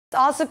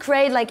Also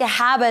create like a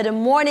habit, a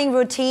morning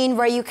routine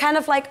where you kind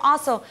of like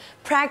also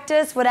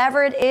practice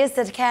whatever it is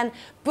that can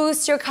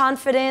boost your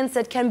confidence,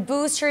 that can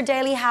boost your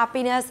daily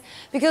happiness,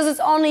 because it's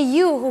only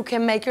you who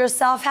can make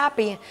yourself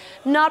happy,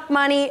 not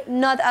money,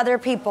 not other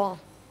people.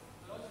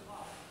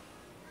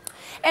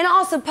 And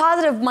also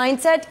positive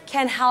mindset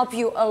can help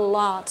you a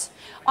lot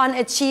on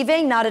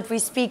achieving, now that we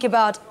speak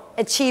about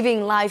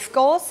achieving life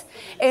goals,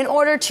 in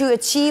order to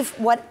achieve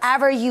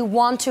whatever you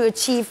want to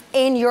achieve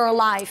in your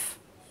life.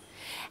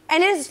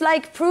 And it's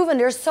like proven,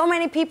 there's so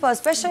many people,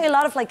 especially a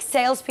lot of like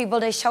salespeople,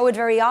 they show it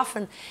very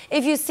often.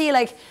 If you see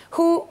like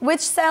which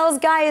sales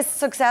guy is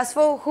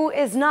successful, who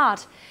is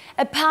not.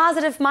 A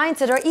positive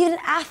mindset, or even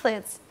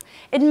athletes.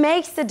 It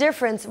makes the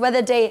difference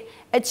whether they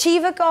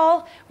achieve a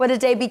goal, whether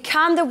they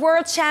become the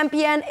world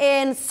champion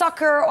in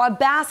soccer or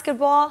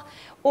basketball,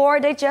 or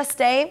they just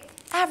stay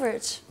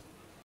average.